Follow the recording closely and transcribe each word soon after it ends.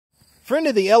Friend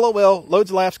of the LOL Loads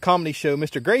of Laughs comedy show,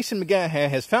 Mr. Grayson McGaha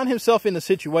has found himself in a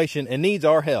situation and needs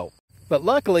our help. But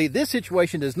luckily, this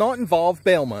situation does not involve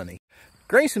bail money.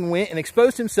 Grayson went and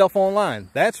exposed himself online.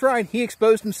 That's right, he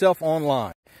exposed himself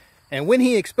online. And when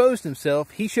he exposed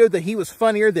himself, he showed that he was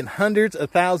funnier than hundreds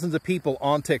of thousands of people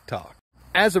on TikTok.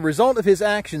 As a result of his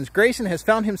actions, Grayson has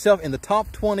found himself in the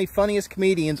top 20 funniest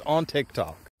comedians on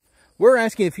TikTok. We're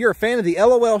asking if you're a fan of the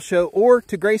LOL show or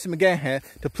to Grayson McGaha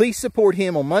to please support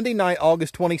him on Monday night,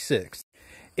 August 26th.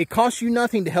 It costs you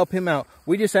nothing to help him out.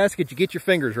 We just ask that you get your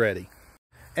fingers ready.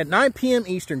 At 9 p.m.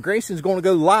 Eastern, Grayson's going to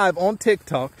go live on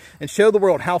TikTok and show the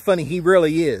world how funny he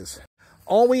really is.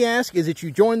 All we ask is that you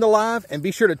join the live and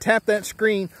be sure to tap that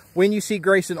screen when you see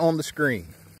Grayson on the screen.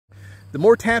 The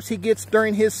more taps he gets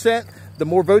during his set, the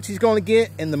more votes he's going to get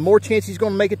and the more chance he's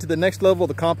going to make it to the next level of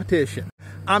the competition.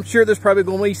 I'm sure there's probably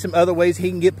going to be some other ways he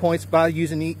can get points by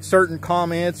using certain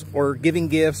comments or giving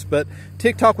gifts, but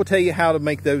TikTok will tell you how to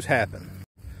make those happen.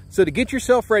 So to get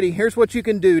yourself ready, here's what you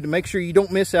can do to make sure you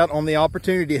don't miss out on the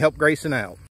opportunity to help Grayson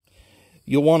out.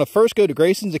 You'll want to first go to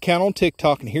Grayson's account on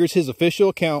TikTok, and here's his official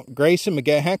account, Grayson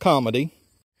McGaha Comedy.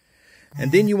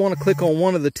 And then you want to click on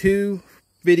one of the two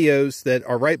videos that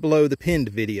are right below the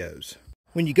pinned videos.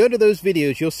 When you go to those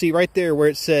videos, you'll see right there where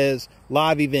it says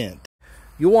live event.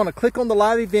 You'll want to click on the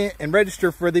live event and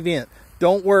register for the event.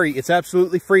 Don't worry, it's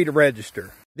absolutely free to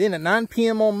register. Then at 9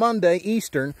 p.m. on Monday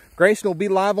Eastern, Grayson will be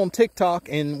live on TikTok,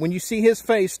 and when you see his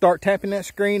face, start tapping that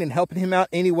screen and helping him out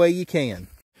any way you can.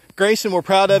 Grayson, we're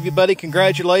proud of you, buddy.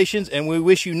 Congratulations, and we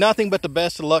wish you nothing but the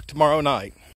best of luck tomorrow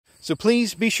night. So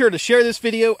please be sure to share this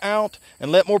video out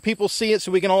and let more people see it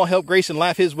so we can all help Grayson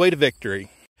laugh his way to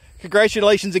victory.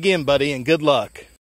 Congratulations again, buddy, and good luck.